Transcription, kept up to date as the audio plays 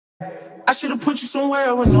I should have put you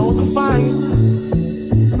somewhere where no one could find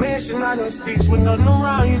you. Mansion out in the sticks with nothing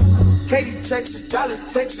around you. Katy, Texas,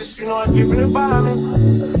 Dallas, Texas, you know a different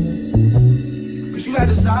environment. Cause you got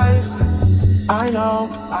desires. I know.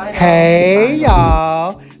 Hey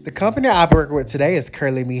y'all. The company I work with today is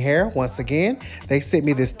CurlyMe Hair. Once again, they sent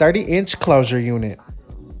me this 30-inch closure unit.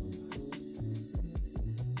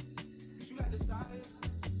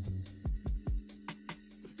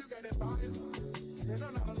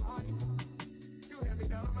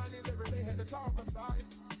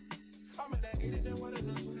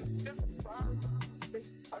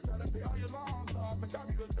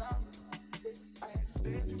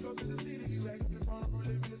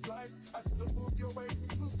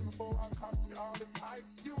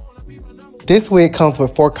 This wig comes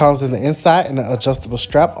with 4 combs in the inside and an adjustable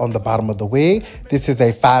strap on the bottom of the wig. This is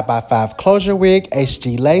a 5x5 closure wig,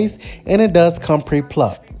 HG lace, and it does come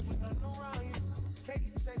pre-plucked.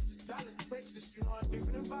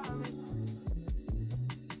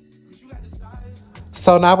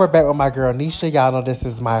 So now we're back with my girl Nisha. Y'all know this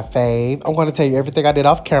is my fave. I'm going to tell you everything I did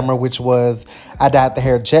off camera, which was I dyed the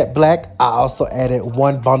hair jet black. I also added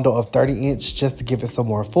 1 bundle of 30-inch just to give it some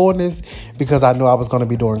more fullness because I knew I was going to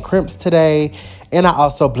be doing crimps today. And I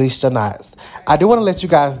also bleached the knots. I do want to let you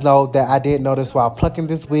guys know that I did notice while plucking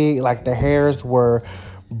this wig, like the hairs were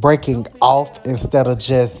breaking off instead of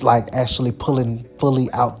just like actually pulling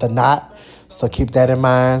fully out the knot. So keep that in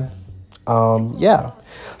mind. Yeah.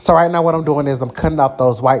 So right now what I'm doing is I'm cutting off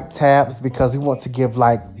those white tabs because we want to give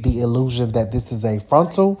like the illusion that this is a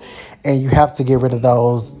frontal, and you have to get rid of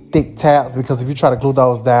those thick tabs because if you try to glue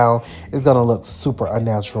those down, it's going to look super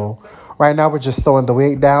unnatural. Right now we're just throwing the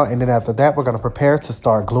wig down, and then after that we're going to prepare to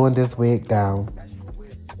start gluing this wig down.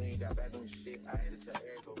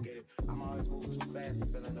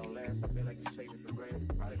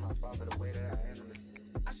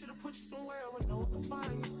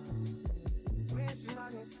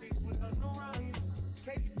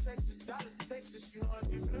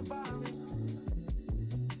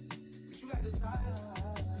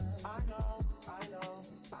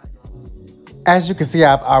 As you can see,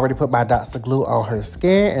 I've already put my dots of glue on her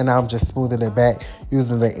skin, and I'm just smoothing it back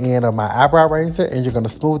using the end of my eyebrow razor. And you're going to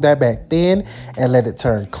smooth that back thin and let it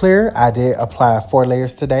turn clear. I did apply 4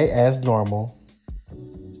 layers today as normal.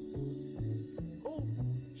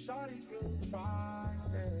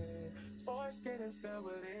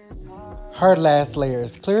 Her last layer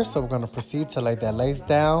is clear, so we're going to proceed to lay that lace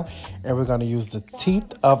down, and we're going to use the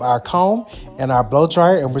teeth of our comb and our blow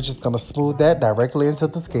dryer, and we're just going to smooth that directly into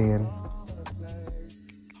the skin.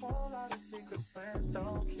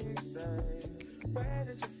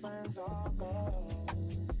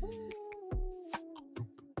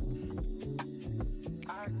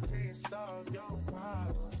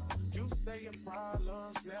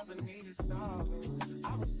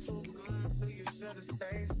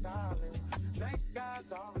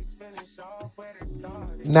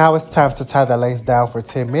 Now it's time to tie the lace down for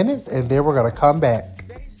 10 minutes, and then we're going to come back.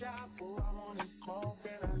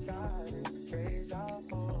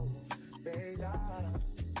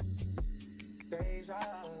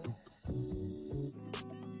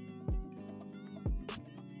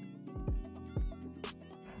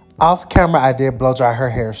 Off camera, I did blow dry her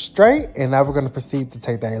hair straight, and now we're going to proceed to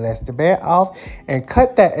take that elastic band off and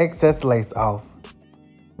cut that excess lace off.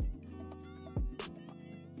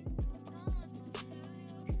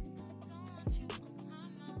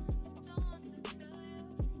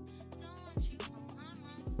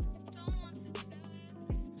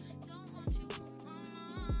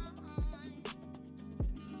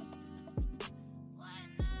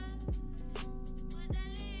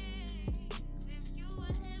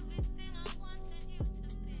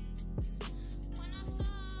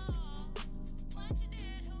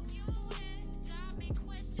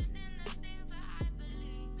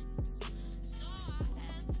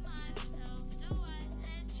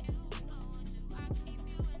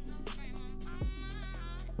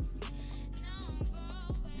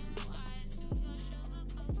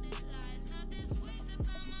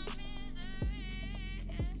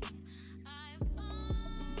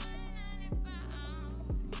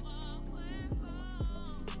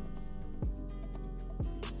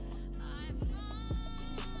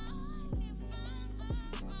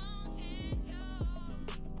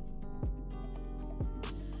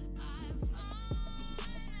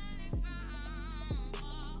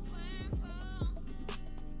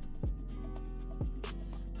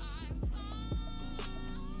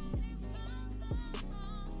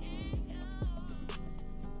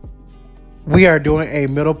 We are doing a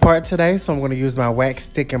middle part today, so I'm going to use my wax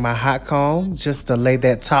stick and my hot comb just to lay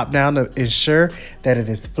that top down to ensure that it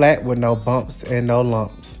is flat with no bumps and no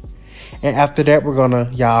lumps. And after that, we're going to,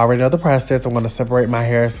 y'all already know the process, I'm going to separate my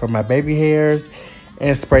hairs from my baby hairs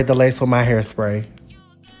and spray the lace with my hairspray.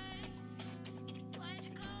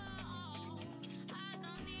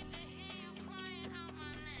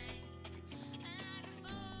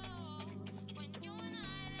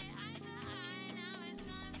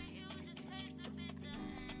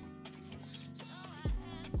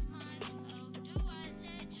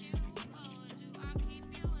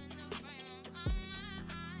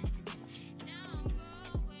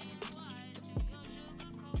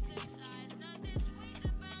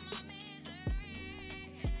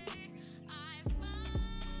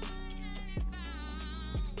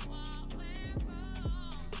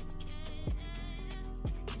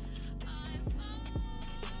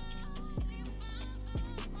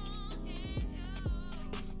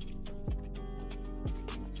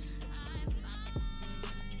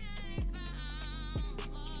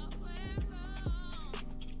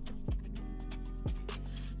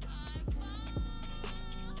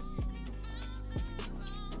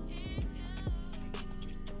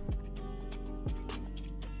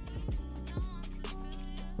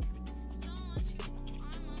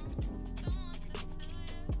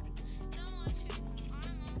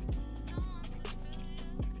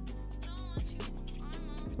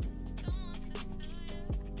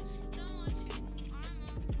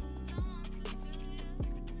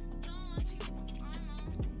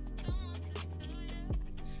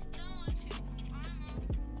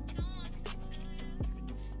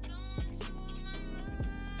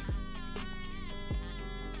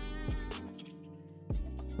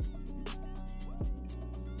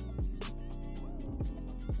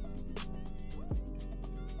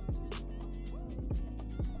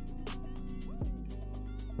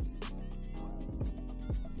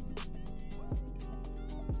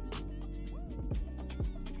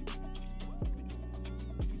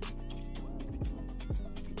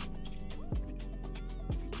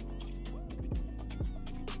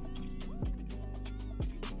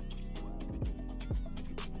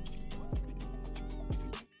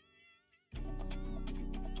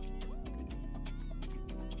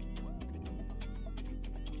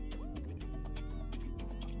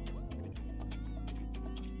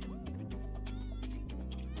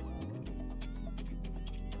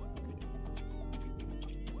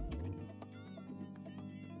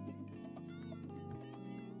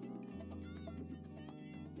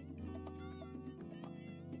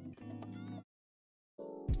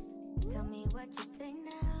 Tell me what you say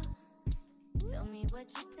now. Tell me what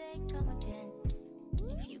you say, come again.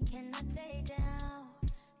 If you cannot stay down,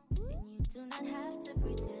 then you do not have to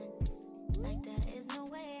pretend like there is no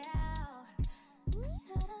way out. I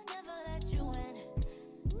should've never let you in,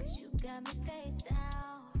 'cause you got me face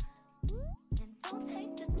down. And don't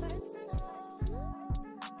take this personal.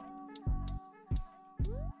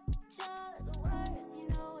 You're the worst, you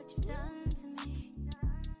know what you've done to me.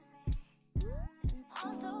 And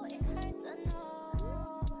although it hurts, I know.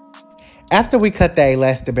 After we cut the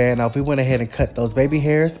elastic band off, we went ahead and cut those baby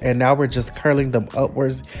hairs, and now we're just curling them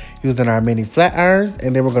upwards using our mini flat irons,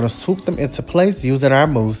 and then we're going to swoop them into place using our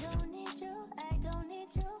mousse.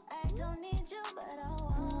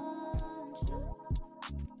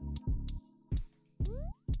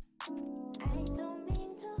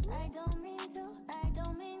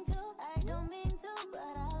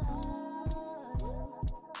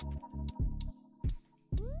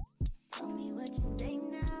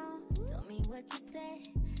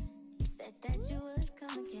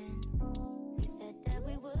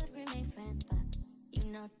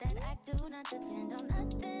 That I do not depend on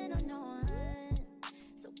nothing or no one.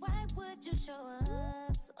 So why would you show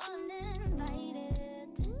up so uninvited?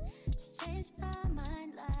 Just change my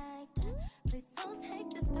mind like that. Please don't take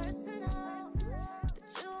this personal.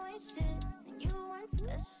 But you ain't shit and you weren't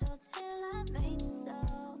special till I made you so.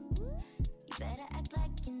 You better act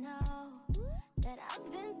like you know that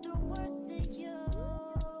I've been through worse than you.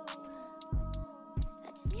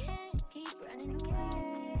 I just can't keep running away.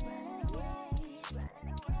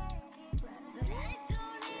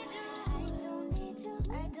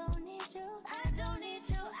 I don't need you.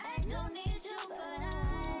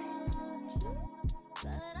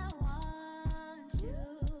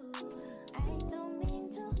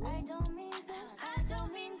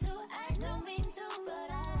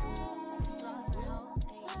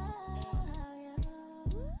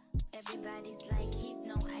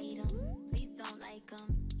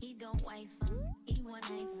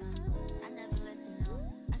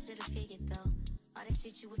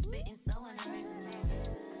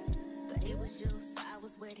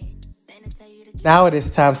 Now it is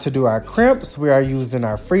time to do our crimps. We are using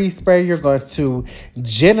our freeze spray. You're going to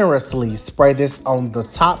generously spray this on the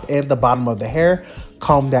top and the bottom of the hair.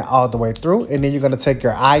 Comb that all the way through. And then you're going to take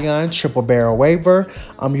your Ion Triple Barrel Waver.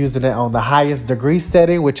 I'm using it on the highest degree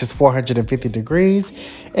setting, which is 450 degrees.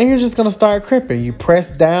 And you're just going to start crimping. You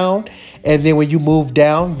press down, and then when you move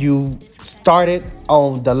down, you start it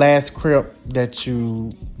on the last crimp that you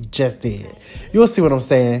just did. You'll see what I'm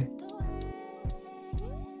saying.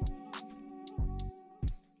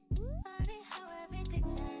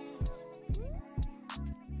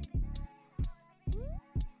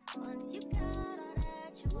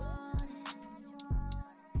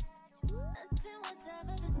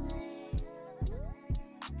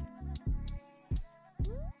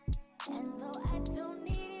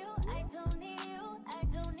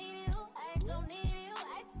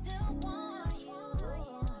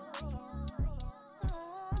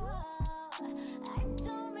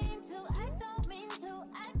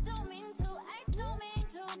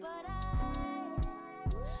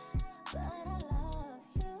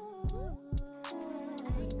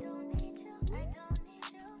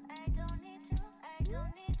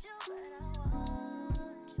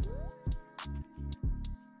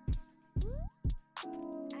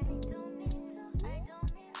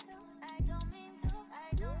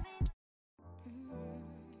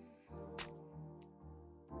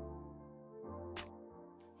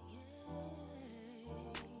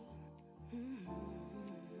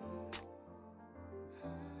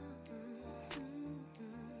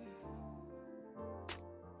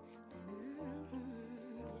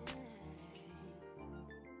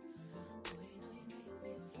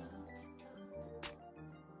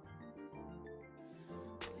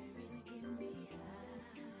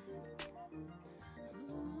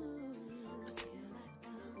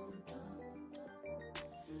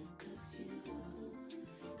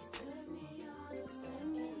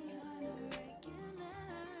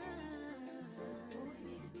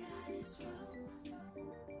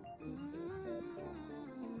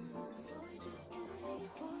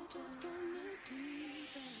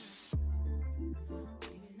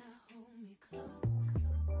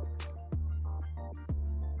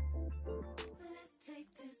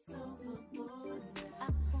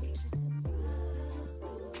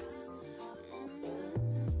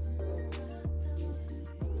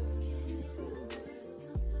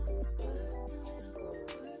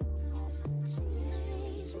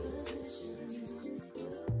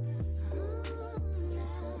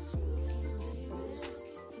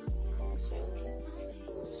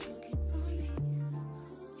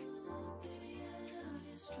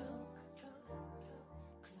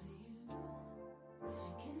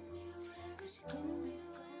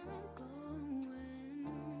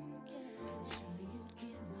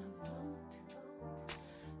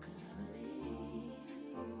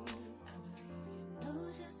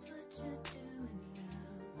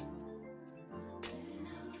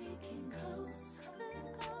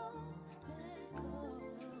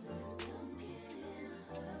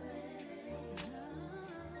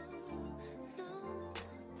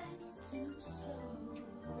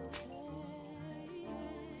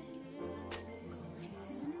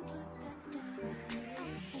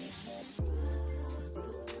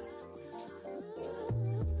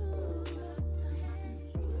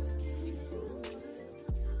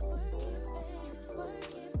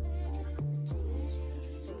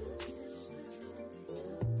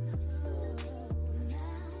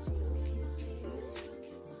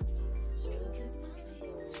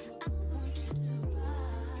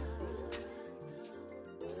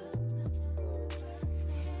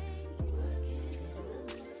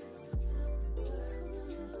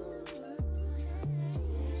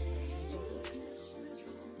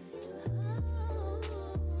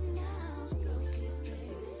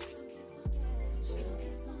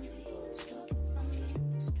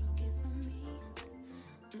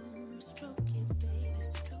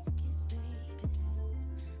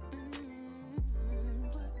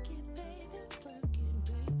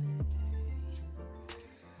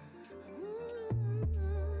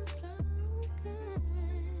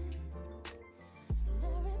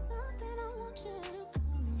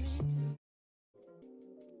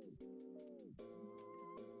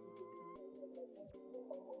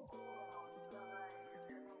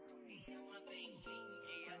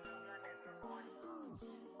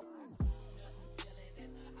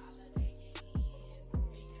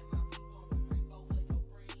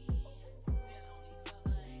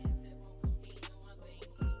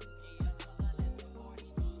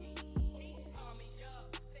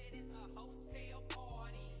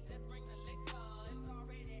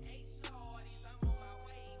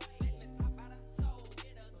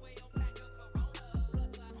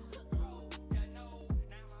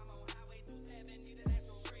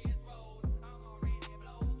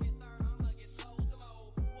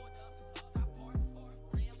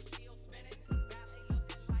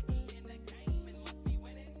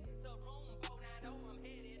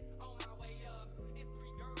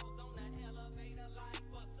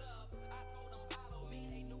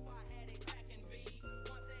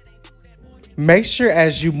 Make sure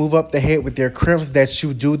as you move up the head with your crimps that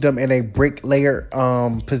you do them in a brick layer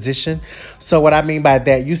position. So what I mean by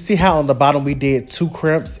that, you see how on the bottom we did 2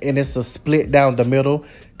 crimps and it's a split down the middle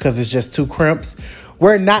because it's just 2 crimps.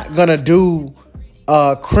 We're not gonna do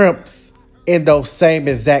crimps in those same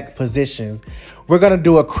exact position. We're gonna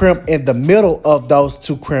do a crimp in the middle of those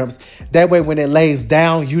 2 crimps. That way when it lays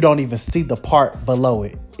down, you don't even see the part below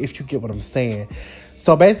it, if you get what I'm saying.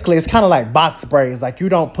 So basically, it's kind of like box braids. Like you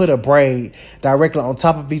don't put a braid directly on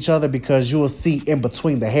top of each other because you will see in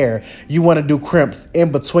between the hair. You want to do crimps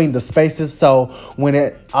in between the spaces. So when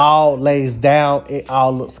it all lays down, it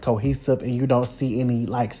all looks cohesive and you don't see any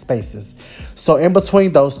like spaces. So in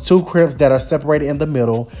between those 2 crimps that are separated in the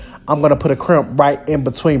middle, I'm going to put a crimp right in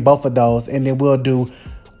between both of those. And then we'll do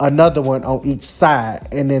another one on each side.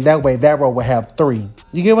 And then that way that row will have 3.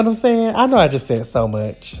 You get what I'm saying? I know I just said so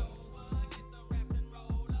much.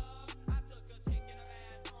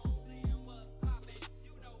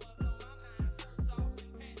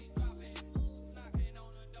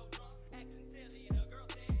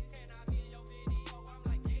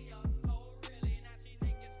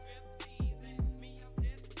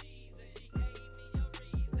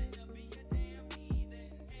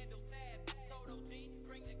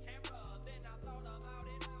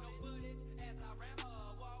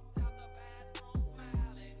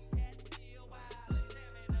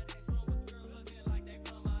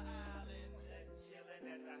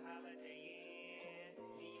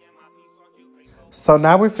 So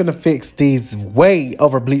now we're finna fix these way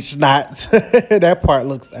over bleached knots. That part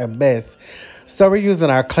looks a mess. So we're using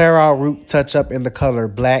our Clairol Root Touch Up in the color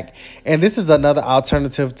black. And this is another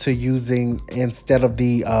alternative to using instead of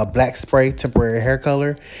the black spray temporary hair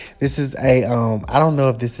color. This is a, I don't know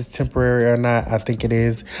if this is temporary or not. I think it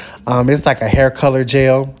is. It's like a hair color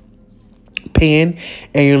gel pen,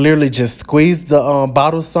 and you literally just squeeze the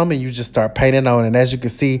bottle some and you just start painting on. And as you can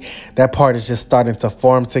see, that part is just starting to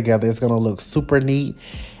form together. It's going to look super neat.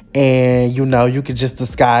 And you know, you could just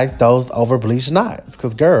disguise those over bleached knots.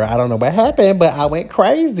 Because girl, I don't know what happened, but I went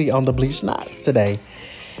crazy on the bleached knots today.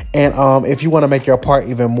 And if you want to make your part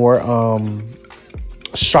even more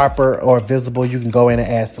sharper or visible, you can go in and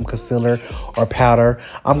add some concealer or powder.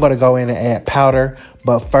 I'm going to go in and add powder,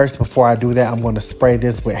 but first, before I do that, I'm going to spray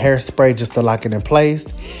this with hairspray just to lock it in place,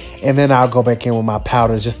 and then I'll go back in with my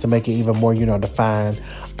powder just to make it even more, you know, defined.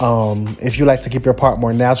 If you like to keep your part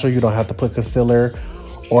more natural, you don't have to put concealer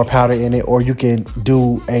or powder in it, or you can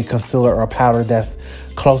do a concealer or powder that's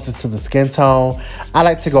closest to the skin tone. I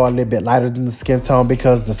like to go a little bit lighter than the skin tone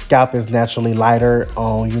because the scalp is naturally lighter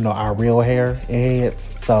on, you know, our real hair and heads.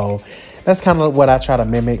 So that's kind of what I try to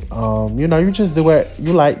mimic. You know, you just do what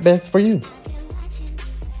you like best for you.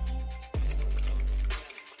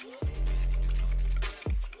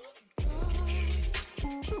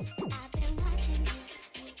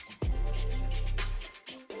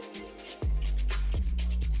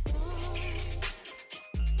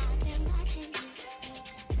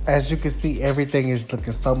 As you can see, everything is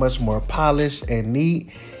looking so much more polished and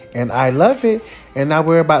neat, and I love it. And now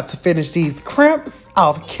we're about to finish these crimps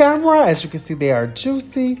off camera. As you can see, they are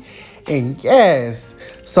juicy, and yes.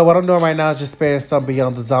 So what I'm doing right now is just spraying some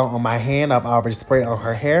Beyond the Zone on my hand. I've already sprayed on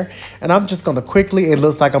her hair, and I'm just gonna quickly, it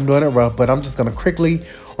looks like I'm doing it rough, but I'm just gonna quickly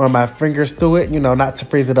run my fingers through it, you know, not to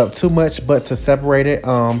freeze it up too much, but to separate it.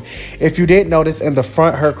 If you didn't notice, in the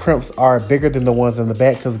front, her crimps are bigger than the ones in the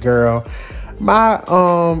back, because girl, my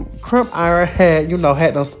crimp iron had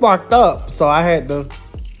done sparked up, so I had to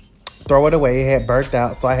throw it away. It had burnt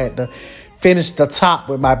out, so I had to finish the top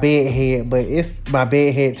with my bed head, but it's my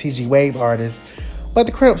bed head TG Wave artist. But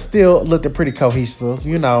the crimp still looking pretty cohesive,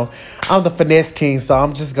 you know. I'm the finesse king, so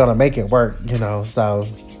I'm just gonna make it work, you know. So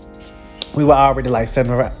we were already like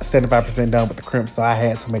 75% done with the crimp, so I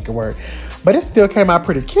had to make it work. But it still came out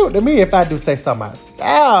pretty cute to me, if I do say so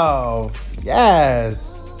myself. Yes.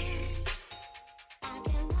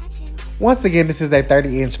 Once again, this is a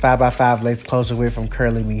 30-inch 5x5 lace closure wig from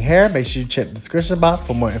CurlyMe Hair. Make sure you check the description box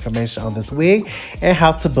for more information on this wig and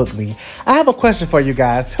how to book me. I have a question for you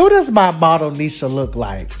guys. Who does my model Nisha look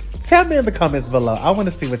like? Tell me in the comments below. I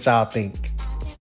want to see what y'all think.